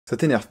Ça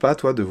t'énerve pas,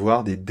 toi, de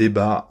voir des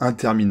débats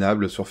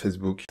interminables sur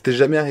Facebook? T'es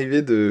jamais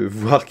arrivé de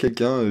voir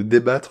quelqu'un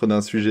débattre d'un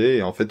sujet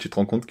et en fait tu te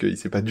rends compte qu'il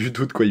sait pas du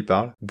tout de quoi il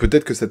parle? Ou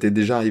peut-être que ça t'est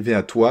déjà arrivé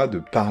à toi de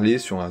parler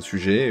sur un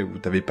sujet où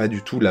t'avais pas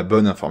du tout la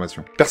bonne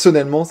information.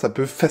 Personnellement, ça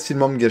peut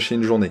facilement me gâcher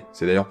une journée.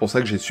 C'est d'ailleurs pour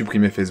ça que j'ai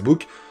supprimé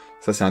Facebook.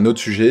 Ça c'est un autre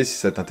sujet, si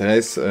ça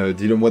t'intéresse,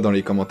 dis-le moi dans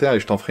les commentaires et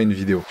je t'en ferai une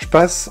vidéo. Je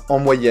passe en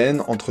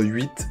moyenne entre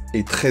 8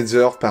 et 13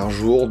 heures par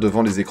jour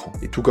devant les écrans.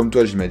 Et tout comme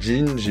toi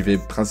j'imagine, j'y vais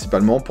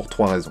principalement pour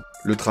 3 raisons.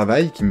 Le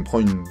travail qui me prend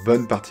une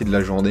bonne partie de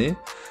la journée,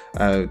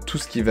 tout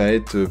ce qui va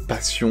être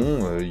passion,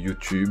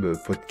 YouTube,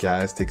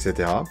 podcast,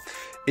 etc.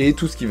 Et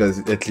tout ce qui va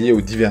être lié au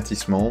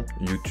divertissement,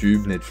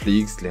 YouTube,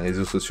 Netflix, les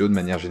réseaux sociaux de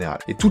manière générale.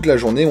 Et toute la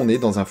journée, on est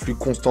dans un flux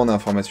constant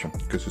d'informations,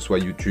 que ce soit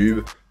YouTube,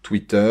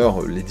 Twitter,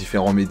 les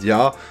différents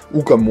médias,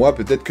 ou comme moi,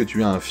 peut-être que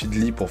tu as un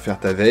feedly pour faire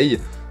ta veille.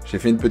 J'ai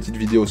fait une petite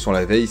vidéo sur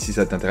la veille, si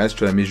ça t'intéresse, je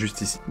te la mets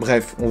juste ici.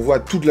 Bref, on voit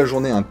toute la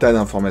journée un tas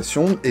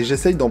d'informations, et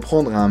j'essaye d'en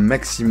prendre un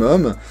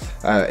maximum,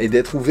 et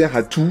d'être ouvert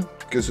à tout,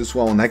 que ce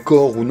soit en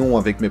accord ou non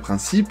avec mes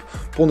principes,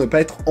 pour ne pas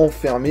être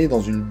enfermé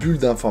dans une bulle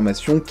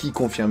d'informations qui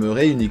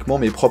confirmerait uniquement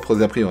mes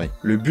propres a priori.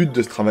 Le but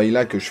de ce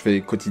travail-là que je fais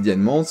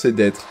quotidiennement, c'est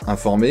d'être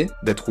informé,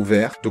 d'être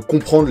ouvert, de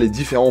comprendre les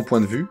différents points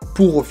de vue,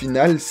 pour au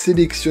final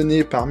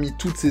sélectionner parmi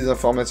toutes ces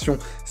informations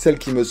celles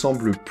qui me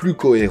semblent le plus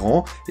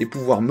cohérentes et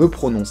pouvoir me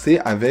prononcer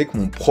avec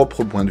mon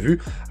propre point de vue,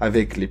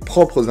 avec les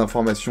propres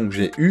informations que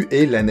j'ai eues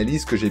et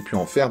l'analyse que j'ai pu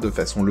en faire de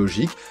façon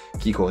logique,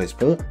 qui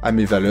correspond à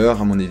mes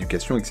valeurs, à mon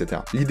éducation,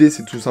 etc. L'idée,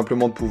 c'est tout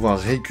simplement de pouvoir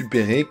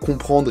récupérer,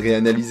 comprendre et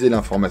analyser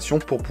l'information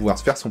pour pouvoir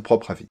se faire son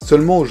propre avis.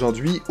 Seulement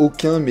aujourd'hui,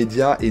 aucun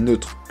média est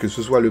neutre, que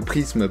ce soit le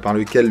prisme par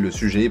lequel le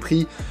sujet est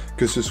pris,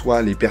 que ce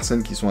soit les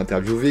personnes qui sont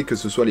interviewées, que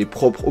ce soit les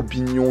propres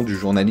opinions du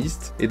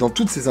journaliste. Et dans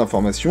toutes ces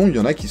informations, il y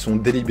en a qui sont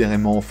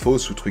délibérément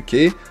fausses ou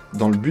truquées,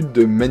 dans le but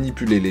de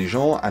manipuler les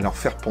gens à leur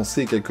faire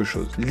penser quelque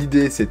chose.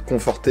 L'idée, c'est de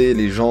conforter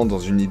les gens dans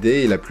une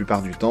idée, et la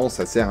plupart du temps,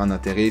 ça sert à un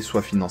intérêt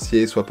soit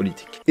financier, soit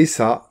politique. Et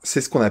ça,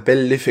 c'est ce qu'on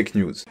appelle les fake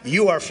news.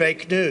 You are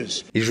fake news.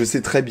 Et je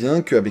sais très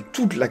bien qu'avec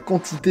toute la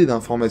quantité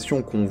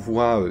d'informations qu'on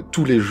voit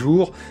tous les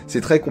jours,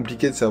 c'est très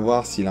compliqué de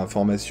savoir si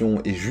l'information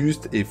est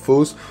juste, est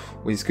fausse,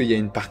 ou est-ce qu'il y a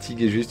une partie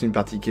qui est juste, une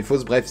partie qui est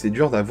fausse. Bref, c'est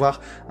dur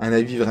d'avoir un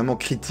avis vraiment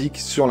critique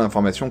sur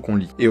l'information qu'on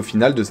lit. Et au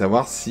final, de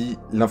savoir si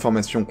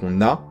l'information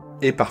qu'on a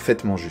est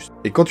parfaitement juste.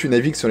 Et quand tu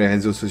navigues sur les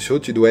réseaux sociaux,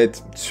 tu dois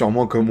être,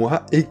 sûrement comme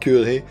moi,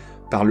 écœuré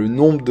par le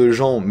nombre de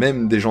gens,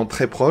 même des gens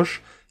très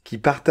proches, qui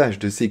partagent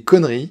de ces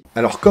conneries.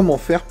 Alors comment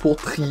faire pour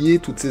trier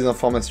toutes ces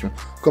informations?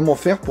 Comment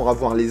faire pour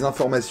avoir les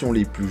informations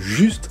les plus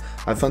justes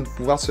afin de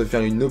pouvoir se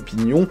faire une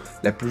opinion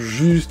la plus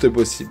juste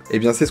possible? Eh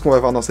bien c'est ce qu'on va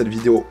voir dans cette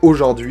vidéo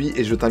aujourd'hui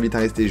et je t'invite à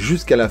rester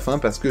jusqu'à la fin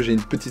parce que j'ai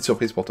une petite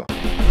surprise pour toi.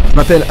 Je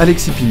m'appelle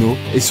Alexis Pineaud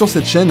et sur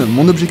cette chaîne,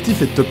 mon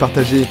objectif est de te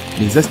partager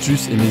mes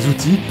astuces et mes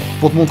outils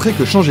pour te montrer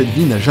que changer de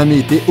vie n'a jamais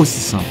été aussi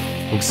simple.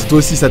 Donc si toi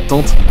aussi ça te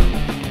tente,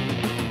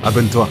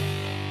 abonne-toi.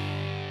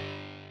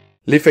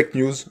 Les fake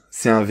news,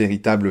 c'est un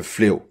véritable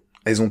fléau.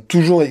 Elles ont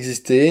toujours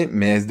existé,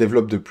 mais elles se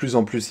développent de plus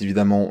en plus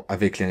évidemment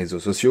avec les réseaux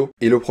sociaux.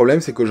 Et le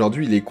problème, c'est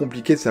qu'aujourd'hui, il est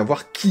compliqué de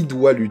savoir qui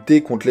doit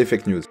lutter contre les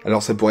fake news.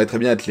 Alors ça pourrait très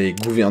bien être les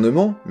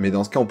gouvernements, mais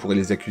dans ce cas, on pourrait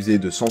les accuser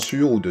de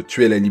censure ou de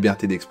tuer la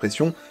liberté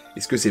d'expression.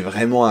 Est-ce que c'est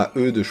vraiment à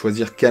eux de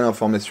choisir quelle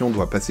information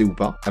doit passer ou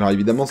pas? Alors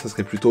évidemment, ça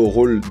serait plutôt au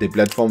rôle des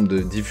plateformes de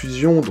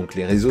diffusion, donc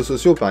les réseaux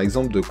sociaux par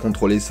exemple, de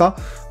contrôler ça,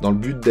 dans le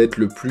but d'être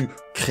le plus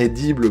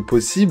crédible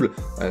possible,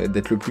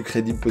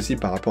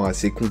 par rapport à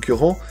ses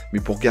concurrents, mais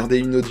pour garder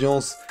une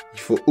audience, il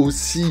faut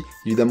aussi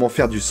évidemment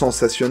faire du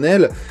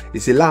sensationnel, et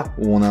c'est là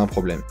où on a un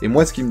problème. Et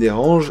moi, ce qui me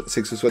dérange,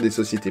 c'est que ce soit des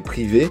sociétés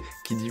privées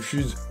qui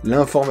diffusent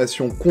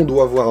l'information qu'on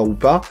doit voir ou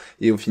pas,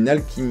 et au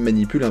final qui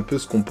manipulent un peu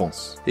ce qu'on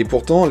pense. Et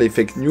pourtant, les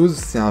fake news,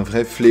 c'est un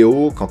vrai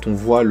fléau quand on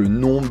voit le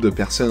nombre de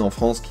personnes en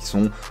France qui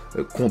sont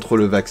contre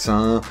le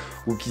vaccin,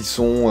 ou qui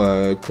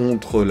sont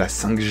contre la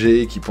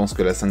 5G, qui pensent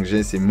que la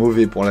 5G c'est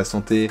mauvais pour la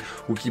santé,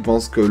 ou qui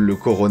pensent que le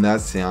corona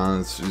c'est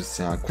un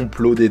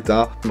complot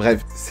d'État.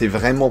 Bref, c'est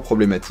vraiment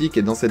problématique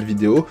et dans cette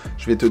vidéo,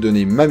 je vais te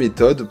donner ma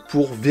méthode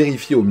pour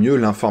vérifier au mieux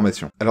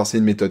l'information. Alors c'est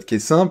une méthode qui est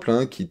simple,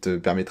 hein, qui te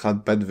permettra de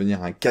pas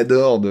devenir un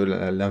cador de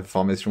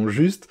l'information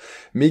juste,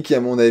 mais qui à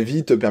mon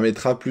avis te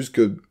permettra plus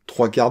que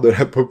 3/4 de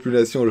la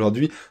population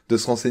aujourd'hui de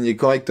se renseigner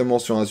correctement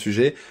sur un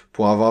sujet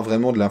pour avoir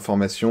vraiment de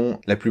l'information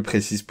la plus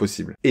précise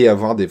possible et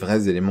avoir des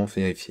vrais éléments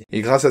vérifiés.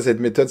 Et grâce à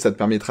cette méthode, ça te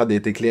permettra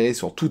d'être éclairé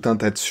sur tout un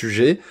tas de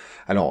sujets.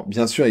 Alors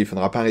bien sûr, il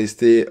faudra pas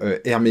rester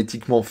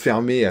hermétiquement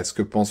fermé à ce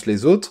que pensent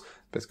les autres,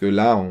 parce que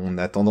là, on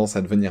a tendance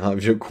à devenir un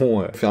vieux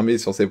con fermé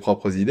sur ses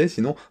propres idées,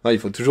 sinon, non, il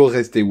faut toujours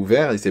rester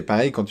ouvert, et c'est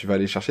pareil quand tu vas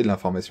aller chercher de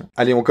l'information.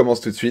 Allez, on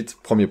commence tout de suite,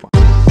 premier point.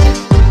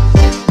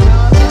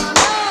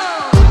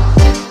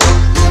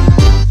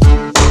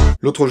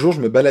 L'autre jour, je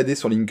me baladais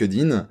sur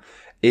LinkedIn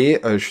et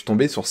je suis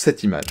tombé sur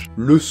cette image.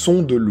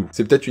 Leçon de loup.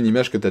 C'est peut-être une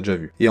image que t'as déjà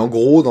vue. Et en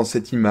gros, dans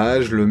cette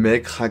image, le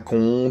mec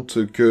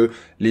raconte que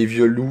les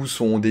vieux loups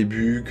sont au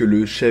début, que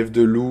le chef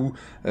de loup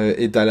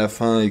est à la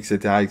fin, etc.,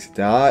 etc.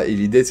 Et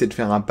l'idée, c'est de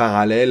faire un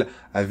parallèle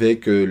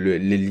avec les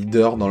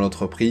leaders dans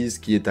l'entreprise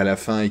qui est à la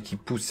fin et qui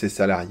pousse ses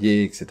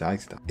salariés, etc.,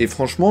 etc. Et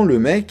franchement, le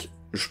mec,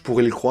 je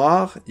pourrais le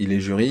croire, il est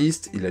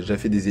juriste, il a déjà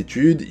fait des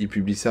études, il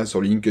publie ça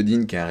sur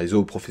LinkedIn qui est un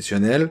réseau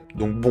professionnel,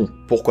 donc bon,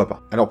 pourquoi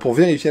pas. Alors pour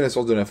vérifier la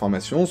source de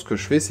l'information, ce que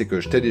je fais c'est que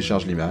je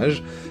télécharge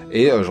l'image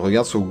et je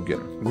regarde sur Google.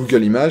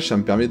 Google Images, ça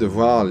me permet de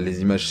voir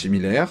les images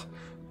similaires.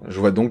 Je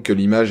vois donc que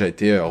l'image a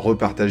été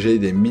repartagée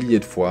des milliers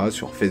de fois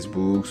sur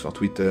Facebook, sur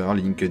Twitter,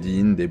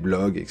 LinkedIn, des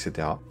blogs,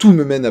 etc. Tout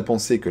me mène à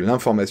penser que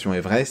l'information est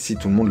vraie si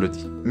tout le monde le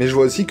dit. Mais je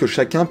vois aussi que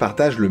chacun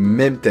partage le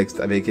même texte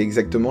avec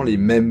exactement les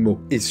mêmes mots.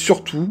 Et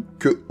surtout,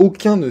 que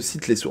aucun ne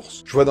cite les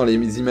sources. Je vois dans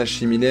les images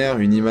similaires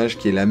une image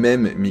qui est la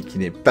même mais qui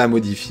n'est pas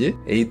modifiée.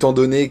 Et étant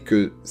donné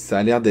que ça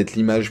a l'air d'être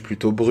l'image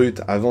plutôt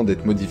brute avant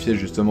d'être modifiée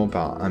justement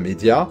par un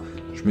média,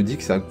 je me dis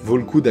que ça vaut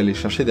le coup d'aller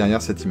chercher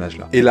derrière cette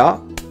image-là. Et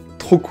là,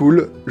 trop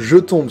cool, je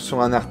tombe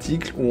sur un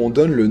article où on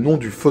donne le nom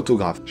du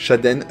photographe,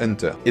 Shaden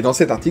Hunter. Et dans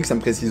cet article, ça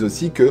me précise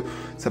aussi que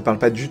ça parle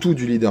pas du tout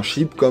du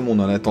leadership comme on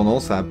en a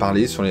tendance à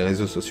parler sur les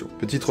réseaux sociaux.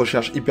 Petite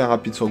recherche hyper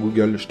rapide sur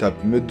Google, je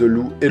tape meute de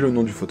loup et le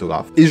nom du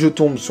photographe. Et je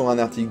tombe sur un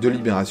article de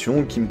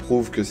Libération qui me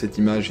prouve que cette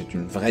image est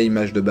une vraie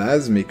image de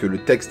base, mais que le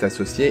texte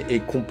associé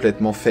est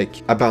complètement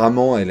fake.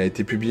 Apparemment, elle a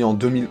été publiée en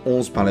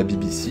 2011 par la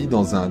BBC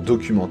dans un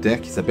documentaire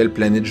qui s'appelle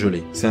Planète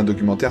gelée. C'est un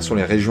documentaire sur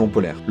les régions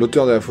polaires.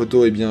 L'auteur de la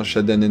photo est bien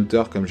Shaden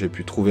Hunter, comme j'ai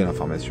pu trouver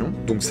l'information.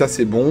 Donc ça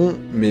c'est bon,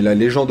 mais la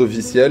légende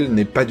officielle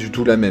n'est pas du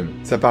tout la même.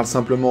 Ça parle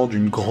simplement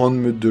d'une grande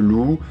meute de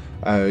loups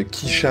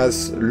qui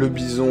chasse le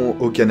bison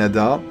au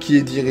Canada, qui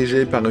est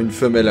dirigé par une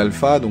femelle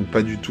alpha, donc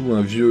pas du tout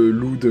un vieux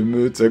loup de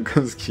meute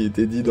comme ce qui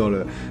était dit dans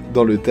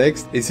le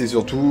texte, et c'est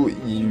surtout,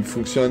 il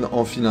fonctionne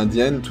en file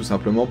indienne tout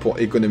simplement pour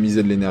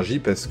économiser de l'énergie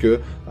parce que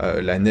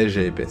la neige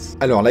est épaisse.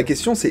 Alors la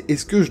question c'est,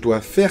 est-ce que je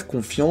dois faire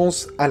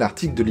confiance à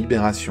l'article de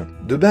Libération?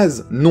 De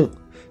base, non.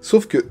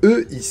 Sauf que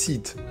eux, ils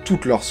citent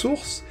toutes leurs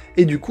sources,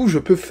 et du coup, je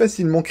peux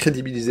facilement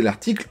crédibiliser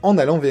l'article en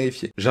allant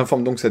vérifier.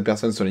 J'informe donc cette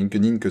personne sur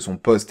LinkedIn que son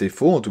post est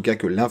faux, en tout cas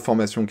que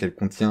l'information qu'elle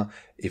contient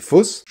est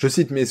fausse. Je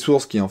cite mes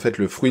sources qui est en fait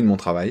le fruit de mon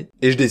travail,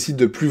 et je décide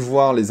de plus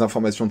voir les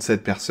informations de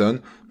cette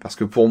personne, parce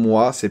que pour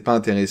moi, c'est pas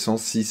intéressant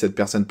si cette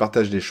personne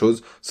partage des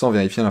choses sans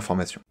vérifier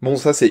l'information. Bon,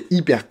 ça c'est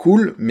hyper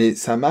cool, mais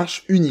ça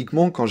marche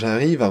uniquement quand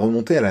j'arrive à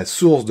remonter à la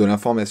source de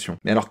l'information.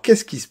 Mais alors,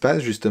 qu'est-ce qui se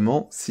passe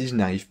justement si je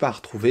n'arrive pas à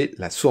retrouver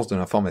la source de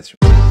l'information ?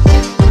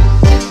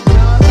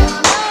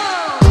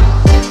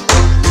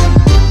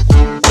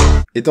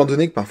 Étant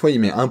donné que parfois il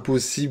m'est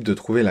impossible de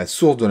trouver la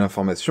source de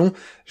l'information,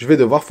 je vais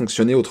devoir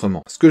fonctionner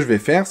autrement. Ce que je vais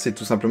faire, c'est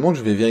tout simplement que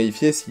je vais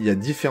vérifier s'il y a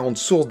différentes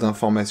sources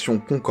d'informations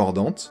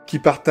concordantes qui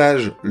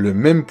partagent le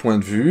même point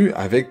de vue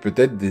avec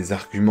peut-être des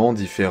arguments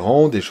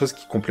différents, des choses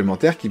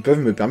complémentaires qui peuvent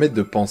me permettre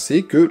de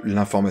penser que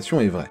l'information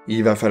est vraie.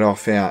 Il va falloir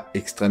faire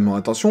extrêmement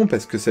attention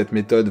parce que cette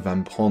méthode va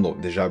me prendre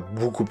déjà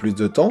beaucoup plus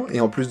de temps et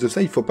en plus de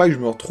ça, il faut pas que je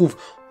me retrouve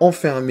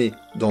enfermé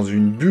dans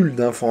une bulle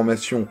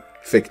d'informations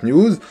fake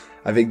news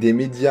avec des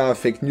médias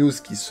fake news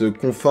qui se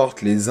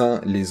confortent les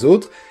uns les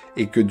autres,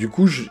 et que du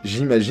coup,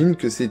 j'imagine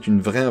que c'est une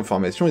vraie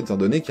information, étant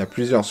donné qu'il y a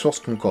plusieurs sources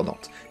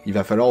concordantes. Il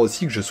va falloir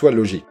aussi que je sois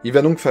logique. Il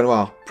va donc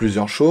falloir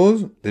plusieurs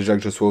choses, déjà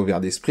que je sois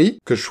ouvert d'esprit,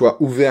 que je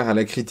sois ouvert à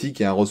la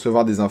critique et à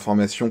recevoir des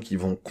informations qui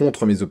vont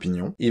contre mes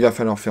opinions. Il va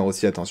falloir faire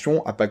aussi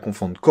attention à pas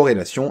confondre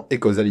corrélation et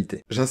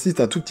causalité. J'insiste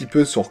un tout petit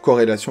peu sur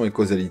corrélation et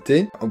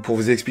causalité, pour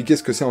vous expliquer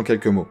ce que c'est en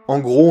quelques mots. En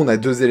gros, on a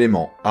deux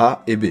éléments,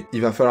 A et B.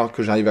 Il va falloir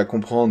que j'arrive à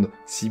comprendre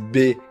si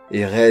B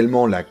est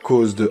réellement la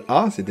cause de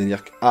A,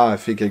 c'est-à-dire que A a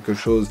fait quelque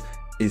chose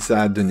et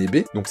ça a donné B,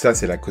 donc ça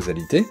c'est la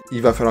causalité.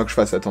 Il va falloir que je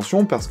fasse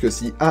attention parce que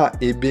si A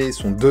et B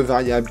sont deux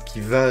variables qui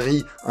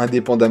varient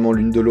indépendamment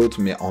l'une de l'autre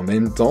mais en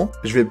même temps,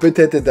 je vais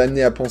peut-être être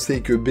amené à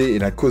penser que B est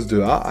la cause de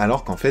A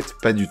alors qu'en fait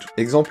pas du tout.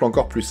 Exemple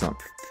encore plus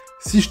simple.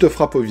 Si je te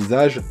frappe au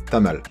visage, t'as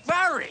mal.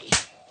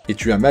 Et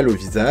tu as mal au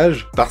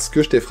visage parce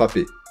que je t'ai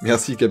frappé.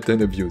 Merci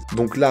Captain Obvious.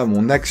 Donc là,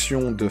 mon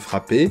action de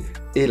frapper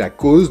est la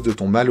cause de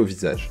ton mal au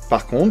visage.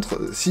 Par contre,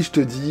 si je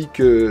te dis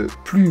que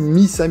plus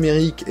Miss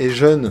Amérique est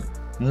jeune,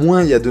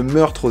 moins il y a de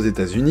meurtres aux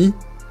États-Unis,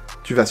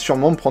 tu vas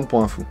sûrement me prendre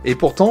pour un fou. Et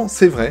pourtant,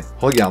 c'est vrai.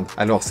 Regarde.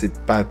 Alors,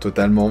 c'est pas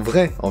totalement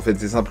vrai. En fait,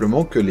 c'est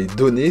simplement que les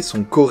données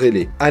sont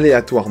corrélées.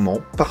 Aléatoirement,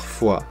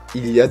 parfois,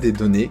 il y a des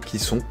données qui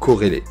sont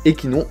corrélées et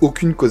qui n'ont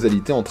aucune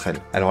causalité entre elles.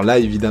 Alors là,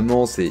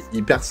 évidemment, c'est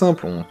hyper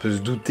simple. On peut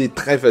se douter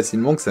très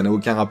facilement que ça n'a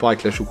aucun rapport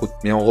avec la choucroute.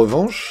 Mais en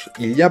revanche,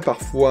 il y a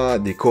parfois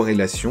des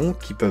corrélations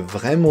qui peuvent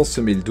vraiment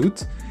semer le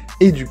doute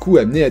et du coup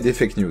amener à des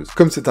fake news.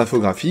 Comme cette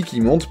infographie qui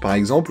montre par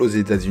exemple aux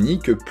États-Unis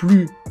que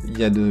plus il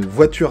y a de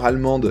voitures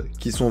allemandes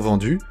qui sont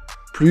vendues,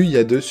 plus il y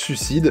a de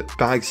suicides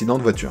par accident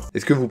de voiture.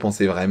 Est-ce que vous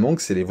pensez vraiment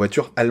que c'est les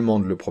voitures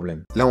allemandes le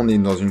problème? Là, on est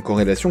dans une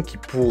corrélation qui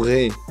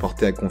pourrait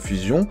porter à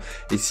confusion,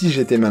 et si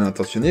j'étais mal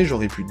intentionné,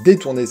 j'aurais pu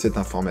détourner cette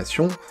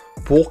information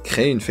pour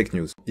créer une fake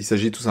news. Il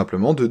s'agit tout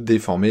simplement de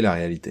déformer la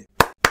réalité.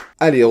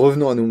 Allez,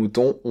 revenons à nos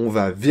moutons, on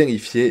va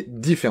vérifier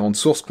différentes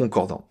sources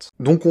concordantes.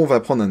 Donc on va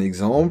prendre un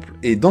exemple,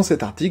 et dans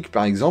cet article,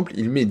 par exemple,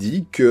 il m'est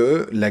dit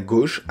que la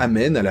gauche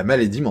amène à la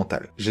maladie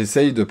mentale.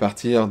 J'essaye de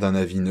partir d'un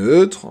avis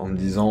neutre, en me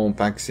disant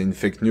pas que c'est une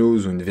fake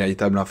news ou une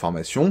véritable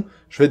information,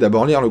 je vais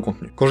d'abord lire le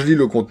contenu. Quand je lis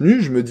le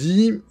contenu, je me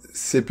dis,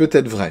 c'est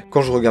peut-être vrai.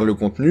 Quand je regarde le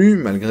contenu,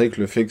 malgré que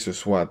le fait que ce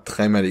soit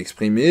très mal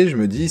exprimé, je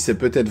me dis c'est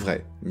peut-être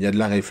vrai. Il y a de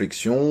la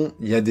réflexion,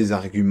 il y a des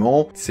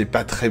arguments, c'est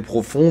pas très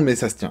profond, mais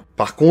ça se tient.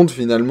 Par contre,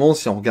 finalement,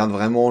 si on regarde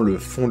vraiment le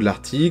fond de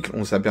l'article,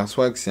 on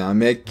s'aperçoit que c'est un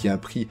mec qui a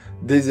pris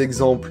des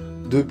exemples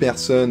de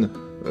personnes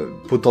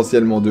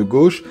potentiellement de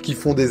gauche, qui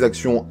font des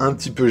actions un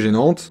petit peu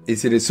gênantes, et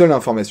c'est les seules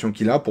informations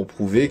qu'il a pour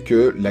prouver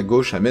que la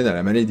gauche amène à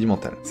la maladie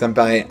mentale. Ça me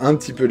paraît un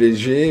petit peu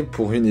léger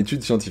pour une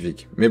étude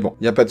scientifique. Mais bon,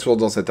 il n'y a pas de source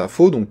dans cette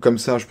info, donc comme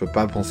ça je peux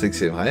pas penser que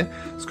c'est vrai.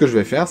 Ce que je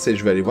vais faire, c'est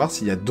je vais aller voir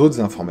s'il y a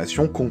d'autres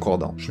informations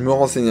concordantes. Je me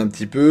renseigne un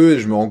petit peu, et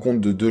je me rends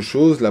compte de deux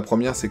choses. La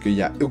première, c'est qu'il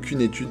n'y a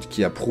aucune étude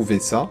qui a prouvé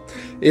ça,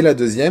 et la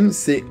deuxième,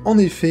 c'est en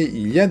effet,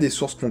 il y a des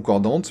sources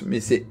concordantes, mais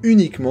c'est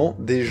uniquement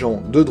des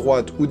gens de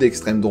droite ou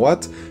d'extrême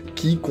droite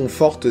qui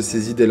confortent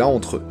ces idées-là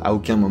entre eux. À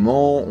aucun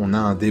moment, on a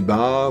un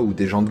débat ou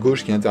des gens de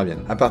gauche qui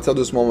interviennent. À partir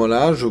de ce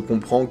moment-là, je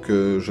comprends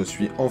que je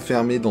suis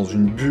enfermé dans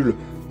une bulle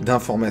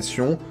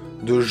d'informations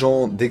de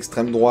gens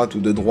d'extrême droite ou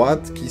de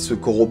droite qui se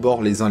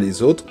corroborent les uns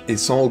les autres et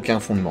sans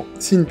aucun fondement.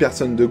 Si une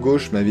personne de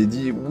gauche m'avait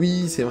dit «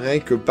 oui, c'est vrai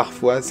que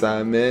parfois ça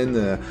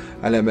amène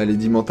à la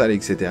maladie mentale,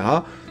 etc. »,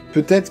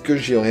 peut-être que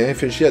j'y aurais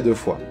réfléchi à deux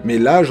fois. Mais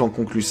là, j'en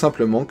conclus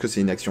simplement que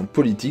c'est une action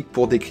politique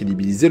pour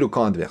décrédibiliser le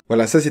camp adverse.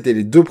 Voilà, ça c'était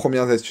les deux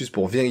premières astuces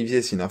pour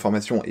vérifier si une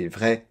information est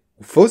vraie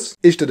ou fausse,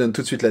 et je te donne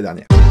tout de suite la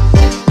dernière.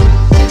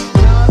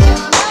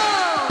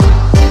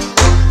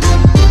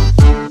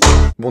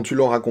 Bon, tu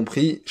l'auras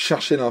compris,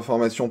 chercher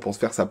l'information pour se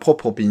faire sa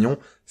propre opinion,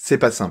 c'est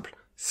pas simple.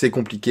 C'est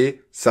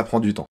compliqué, ça prend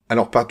du temps.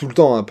 Alors pas tout le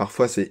temps, hein.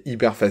 Parfois c'est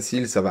hyper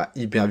facile, ça va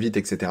hyper vite,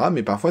 etc.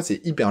 Mais parfois c'est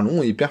hyper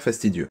long et hyper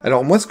fastidieux.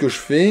 Alors moi ce que je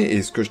fais,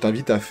 et ce que je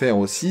t'invite à faire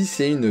aussi,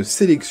 c'est une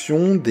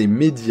sélection des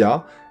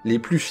médias les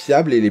plus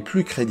fiables et les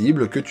plus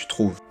crédibles que tu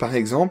trouves. Par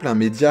exemple, un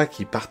média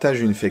qui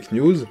partage une fake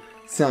news,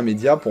 c'est un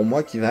média pour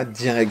moi qui va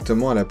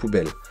directement à la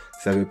poubelle.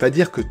 Ça veut pas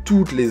dire que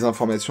toutes les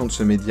informations de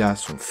ce média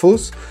sont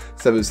fausses,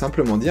 ça veut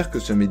simplement dire que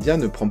ce média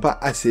ne prend pas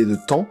assez de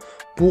temps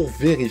pour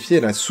vérifier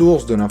la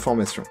source de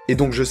l'information. Et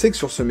donc je sais que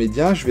sur ce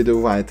média, je vais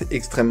devoir être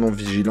extrêmement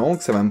vigilant,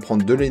 que ça va me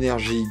prendre de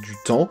l'énergie, du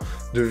temps,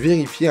 de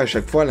vérifier à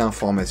chaque fois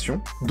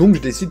l'information. Donc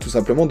je décide tout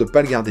simplement de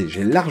pas le garder.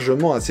 J'ai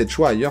largement assez de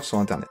choix ailleurs sur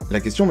Internet. La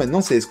question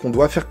maintenant, c'est est-ce qu'on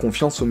doit faire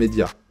confiance aux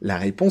médias? La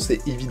réponse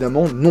est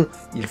évidemment non.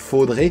 Il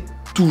faudrait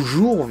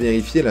toujours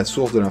vérifier la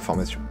source de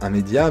l'information. Un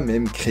média,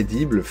 même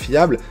crédible,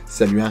 fiable,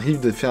 ça lui arrive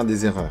de faire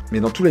des erreurs.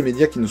 Mais dans tous les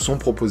médias qui nous sont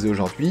proposés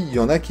aujourd'hui, il y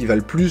en a qui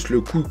valent plus le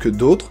coup que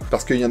d'autres,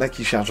 parce qu'il y en a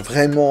qui cherchent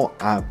vraiment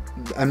à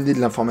amener de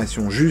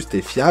l'information juste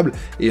et fiable,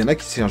 et il y en a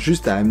qui cherchent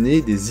juste à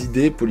amener des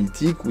idées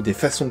politiques ou des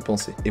façons de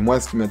penser. Et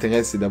moi, ce qui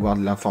m'intéresse, c'est d'avoir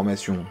de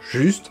l'information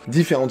juste,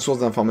 différentes sources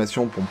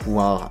d'informations pour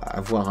pouvoir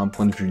avoir un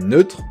point de vue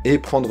neutre, et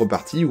prendre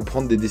parti ou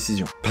prendre des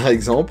décisions. Par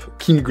exemple,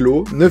 King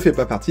Glow ne fait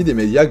pas partie des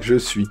médias que je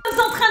suis.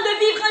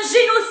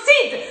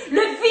 Génocide!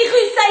 Le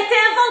virus a été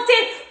inventé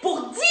pour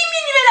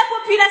diminuer la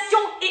population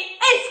et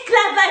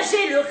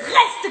esclavager le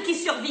reste qui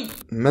survit.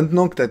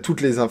 Maintenant que tu as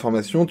toutes les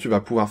informations, tu vas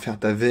pouvoir faire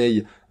ta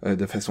veille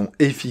de façon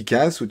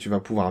efficace, où tu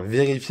vas pouvoir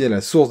vérifier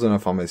la source de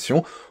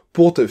l'information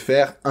pour te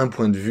faire un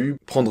point de vue,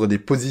 prendre des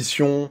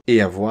positions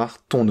et avoir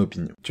ton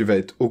opinion. Tu vas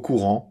être au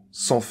courant,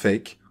 sans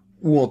fake,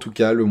 ou en tout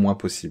cas le moins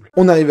possible.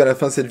 On arrive à la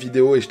fin de cette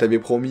vidéo et je t'avais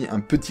promis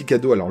un petit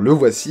cadeau, alors le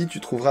voici. Tu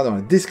trouveras dans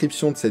la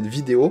description de cette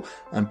vidéo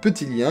un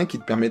petit lien qui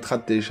te permettra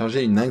de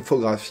télécharger une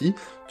infographie.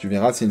 Tu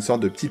verras, c'est une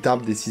sorte de petit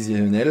arbre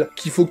décisionnel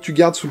qu'il faut que tu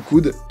gardes sous le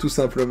coude, tout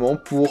simplement,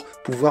 pour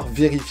pouvoir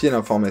vérifier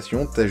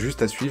l'information. Tu as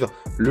juste à suivre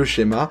le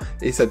schéma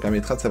et ça te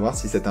permettra de savoir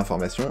si cette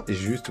information est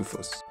juste ou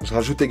fausse. Je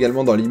rajoute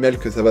également dans l'email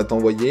que ça va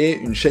t'envoyer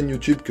une chaîne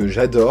YouTube que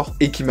j'adore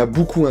et qui m'a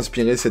beaucoup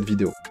inspiré cette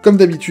vidéo. Comme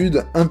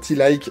d'habitude, un petit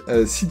like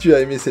si tu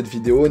as aimé cette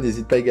vidéo.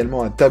 N'hésite pas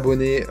également à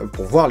t'abonner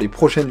pour voir les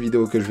prochaines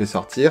vidéos que je vais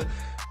sortir.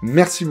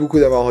 Merci beaucoup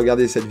d'avoir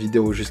regardé cette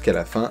vidéo jusqu'à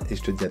la fin et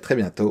je te dis à très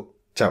bientôt.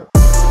 Ciao!